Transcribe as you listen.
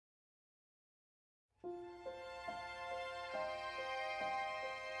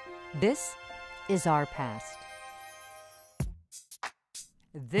This is our past.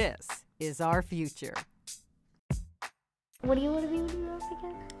 This is our future. What do you want to be when you grow up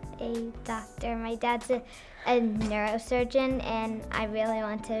again? A doctor. My dad's a neurosurgeon, and I really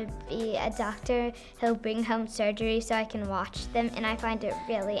want to be a doctor. He'll bring home surgery so I can watch them, and I find it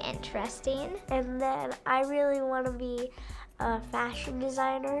really interesting. And then I really want to be a fashion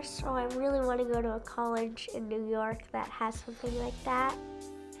designer, so I really want to go to a college in New York that has something like that.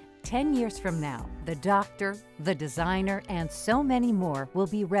 10 years from now, the doctor, the designer, and so many more will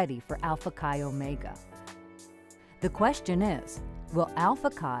be ready for Alpha Chi Omega. The question is, will Alpha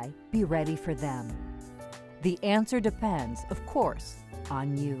Chi be ready for them? The answer depends, of course,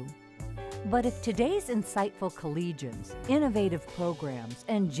 on you. But if today's insightful collegians, innovative programs,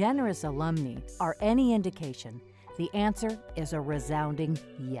 and generous alumni are any indication, the answer is a resounding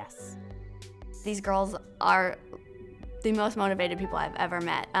yes. These girls are the most motivated people I've ever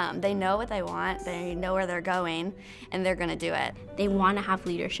met. They know what they want, they know where they're going, and they're gonna do it. They want to have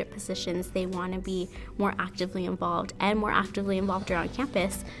leadership positions, they want to be more actively involved around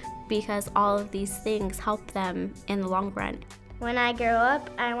campus, because all of these things help them in the long run. When I grow up,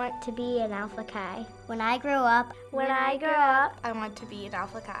 I want to be an Alpha Chi. When I grow up, I want to be an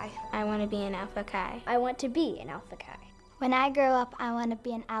Alpha Chi. I want to be an Alpha Chi. I want to be an Alpha Chi. when I grow up, I want to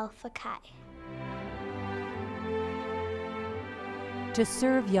be an Alpha Chi. To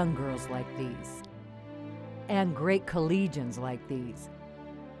serve young girls like these, and great collegians like these,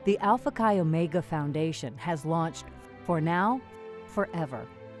 the Alpha Chi Omega Foundation has launched ForNow, Forever,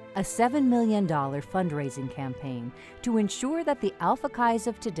 a $7 million fundraising campaign to ensure that the Alpha Chis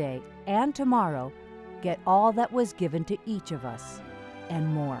of today and tomorrow get all that was given to each of us, and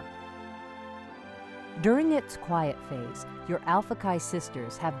more. During its quiet phase, your Alpha Chi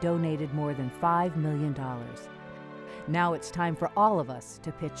sisters have donated more than $5 million. Now it's time for all of us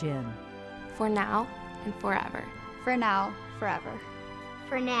to pitch in. For now and forever. For now, forever.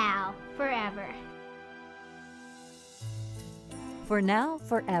 For now, forever. For Now,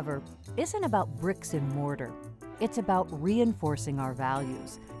 Forever isn't about bricks and mortar. It's about reinforcing our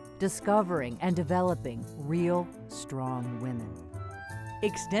values, discovering and developing real, strong women.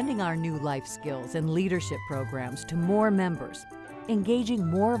 Extending our new life skills and leadership programs to more members, engaging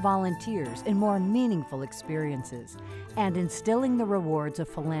more volunteers in more meaningful experiences, and instilling the rewards of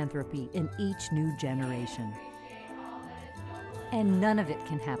philanthropy in each new generation. And none of it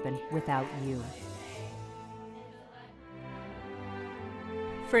can happen without you.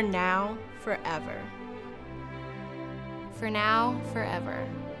 For now, forever. For now, forever.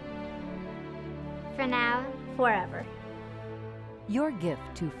 For now, forever. Your gift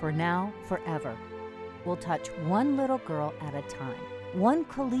to For Now, Forever will touch one little girl at a time, one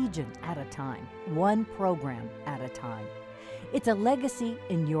collegian at a time, one program at a time. It's a legacy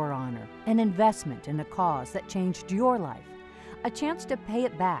in your honor, an investment in a cause that changed your life, a chance to pay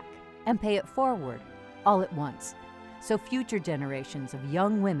it back and pay it forward all at once, so future generations of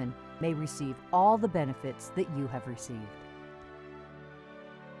young women may receive all the benefits that you have received.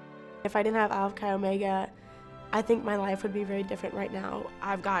 If I didn't have Alpha Chi Omega, I think my life would be very different right now.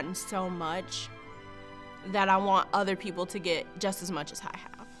 I've gotten so much that I want other people to get just as much as I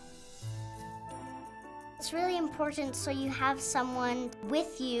have. It's really important so you have someone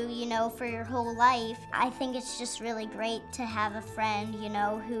with you, for your whole life. I think it's just really great to have a friend,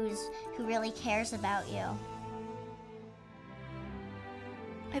 who really cares about you.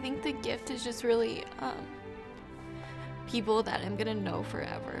 I think the gift is just really people that I'm gonna know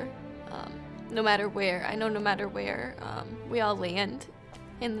forever. No matter where, I know no matter where we all land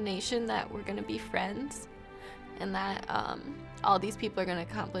in the nation, that we're gonna be friends, and that all these people are gonna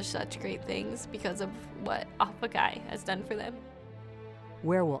accomplish such great things because of what Alpha Chi has done for them.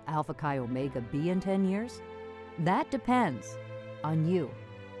 Where will Alpha Chi Omega be in 10 years? That depends on you.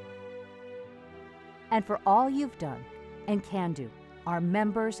 And for all you've done and can do, our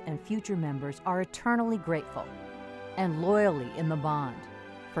members and future members are eternally grateful and loyally in the bond,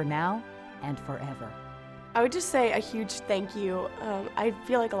 for now and forever. I would just say a huge thank you. I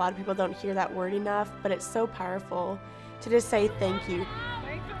feel like a lot of people don't hear that word enough, but it's so powerful to just say thank you.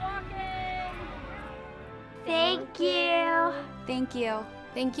 Thanks for walking. Thank you. Thank you.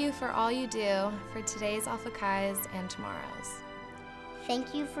 Thank you for all you do for today's Alpha Chis and tomorrow's.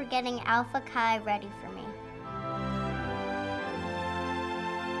 Thank you for getting Alpha Chi ready for me.